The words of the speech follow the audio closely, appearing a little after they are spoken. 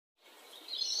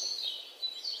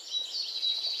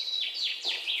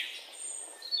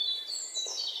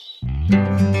Welcome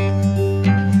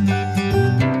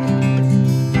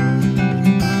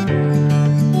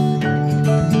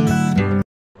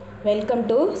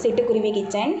to சிட்டுக்குருவி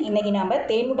kitchen. இன்றைக்கி நம்ம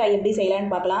தேன் மிட்டாய் எப்படி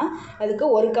செய்யலான்னு பார்க்கலாம். அதுக்கு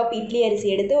 1 கப் இட்லி அரிசி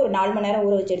எடுத்து ஒரு 4 மணி நேரம்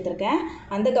ஊற வச்சு எடுத்துருக்கேன்.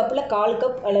 அந்த கப்பில் 1/4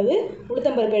 கப் அளவு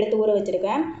உளுத்தம்பருப்பு எடுத்து ஊற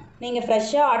வச்சுருக்கேன். நீங்கள்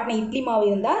ஃப்ரெஷ்ஷாக ஆட்டின இட்லி மாவு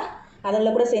இருந்தால்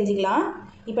அதில் கூட செஞ்சுக்கலாம்.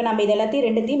 இப்போ நம்ம இது எல்லாத்தையும்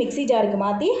ரெண்டுத்தையும் மிக்ஸி ஜாருக்கு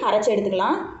மாற்றி அரைச்சி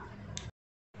எடுத்துக்கலாம்.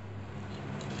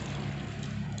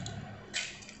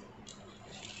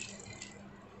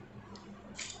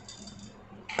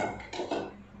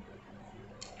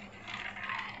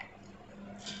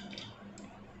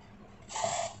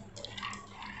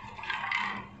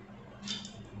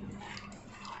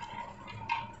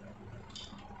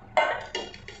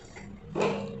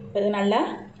 இது நல்லா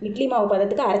இட்லி மாவு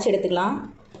பதத்துக்கு அரைச்சி எடுத்துக்கலாம்.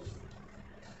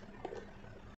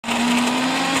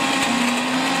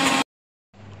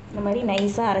 இந்த மாதிரி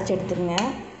நைஸாக அரைச்சி எடுத்துருங்க.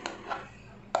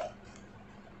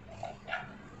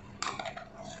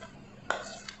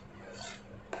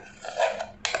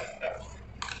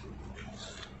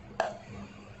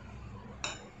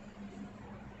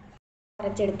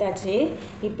 அரைச்சி எடுத்தாச்சு.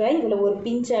 இப்போ இதில் ஒரு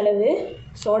பிஞ்ச் அளவு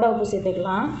சோடா உப்பு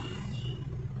சேர்த்துக்கலாம்.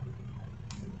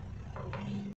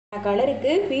 நான்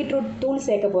கலருக்கு பீட்ரூட் தூள்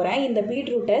சேர்க்க போகிறேன். இந்த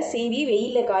பீட்ரூட்டை சீவி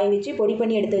வெயிலில் காய வச்சு பொடி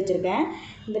பண்ணி எடுத்து வச்சுருக்கேன்.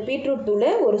 இந்த பீட்ரூட் தூள்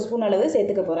 1 ஸ்பூன் அளவு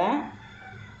சேர்த்துக்க போகிறேன்.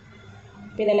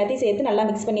 இப்போ இது எல்லாத்தையும் சேர்த்து நல்லா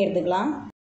மிக்ஸ் பண்ணி எடுத்துக்கலாம்.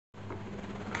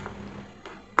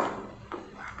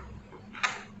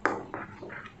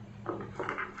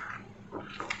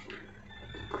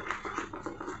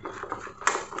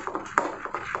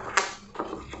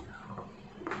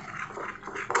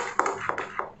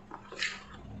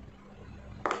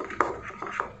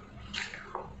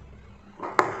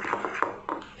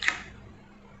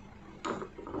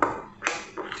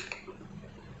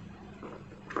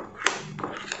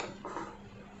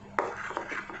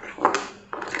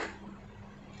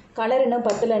 கலர் இன்னும்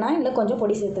பத்தலைன்னா இன்னும் கொஞ்சம்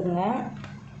பொடி சேர்த்துக்குங்க.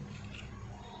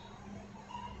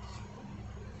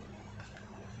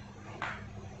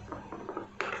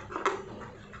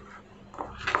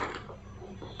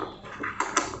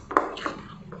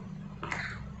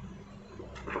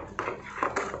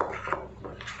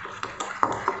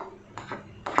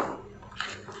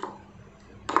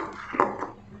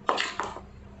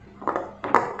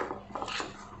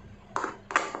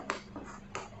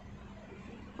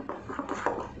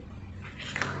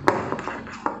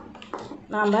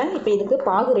 நாம் இப்போ இதுக்கு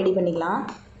பாகு ரெடி பண்ணிக்கலாம்.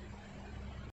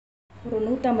 ஒரு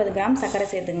 150 கிராம் சர்க்கரை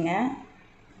சேர்த்துங்க.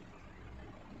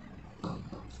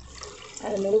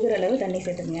 அது முழுகிற அளவு தண்ணி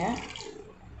சேர்த்துங்க.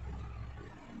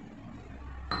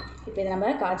 இப்போ இதை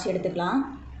நம்ம காய்ச்சி எடுத்துக்கலாம்.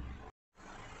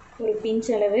 ஒரு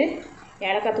பிஞ்ச் அளவு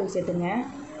ஏலக்காய் தூள் சேர்த்துங்க.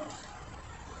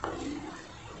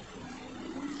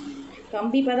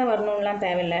 கம்பிப்பாக தான் வரணும்லாம்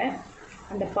தேவையில்லை.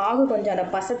 அந்த பாகு கொஞ்சம் அந்த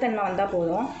பசத்தன்மை வந்தால்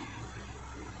போதும்.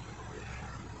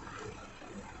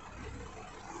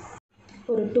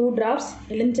 ஒரு 2 drops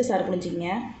எலுமிச்சை சாறு புழிஞ்சிங்க.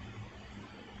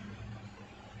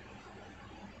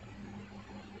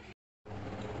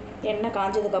 எண்ணெய்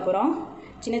காஞ்சதுக்கப்புறம்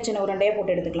சின்ன சின்ன உருண்டையாக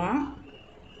போட்டு எடுத்துக்கலாம்.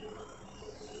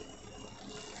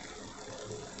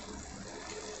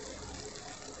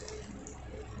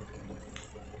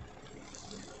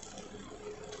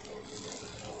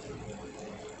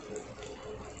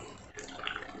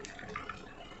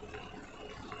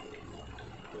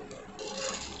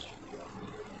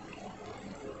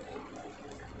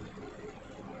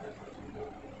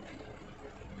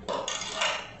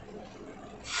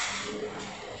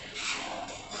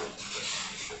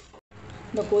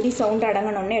 இந்த பொரி சவுண்டு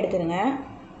அடங்கணுன்னே எடுத்துருங்க.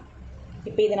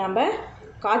 இப்போ இதை நம்ம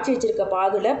காய்ச்சி வச்சுருக்க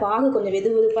பாகு கொஞ்சம் வெது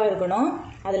வெதுப்பாக இருக்கணும்.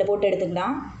 அதில் போட்டு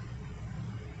எடுத்துக்கலாம்.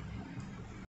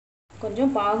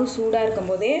 கொஞ்சம் பாகு சூடாக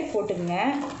இருக்கும்போதே போட்டுக்குங்க.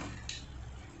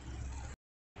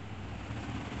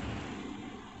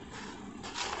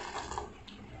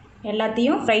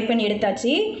 எல்லாத்தையும் ஃப்ரை பண்ணி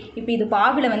எடுத்தாச்சு. இப்போ இது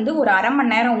பாகில் வந்து ஒரு 1/2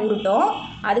 மணி நேரம் ஊறட்டும்.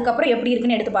 அதுக்கப்புறம் எப்படி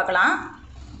இருக்குன்னு எடுத்து பார்க்கலாம்.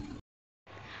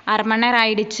 1/2 மணி நேரம்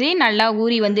ஆயிடுச்சு. நல்லா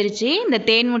ஊறி வந்துருச்சு. இந்த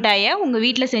தேன் மிட்டாயை உங்கள்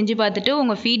வீட்டில் செஞ்சு பார்த்துட்டு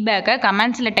உங்கள் ஃபீட்பேக்கை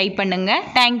கமெண்ட்ஸில் டைப் பண்ணுங்கள்.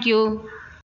 தேங்க்யூ.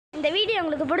 இந்த வீடியோ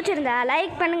உங்களுக்கு பிடிச்சிருந்தா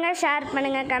லைக் பண்ணுங்கள், ஷேர்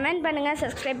பண்ணுங்கள், கமெண்ட் பண்ணுங்கள்,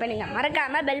 சப்ஸ்கிரைப் பண்ணுங்கள்.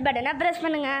 மறக்காமல் பெல் பட்டனை ப்ரெஸ்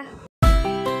பண்ணுங்கள்.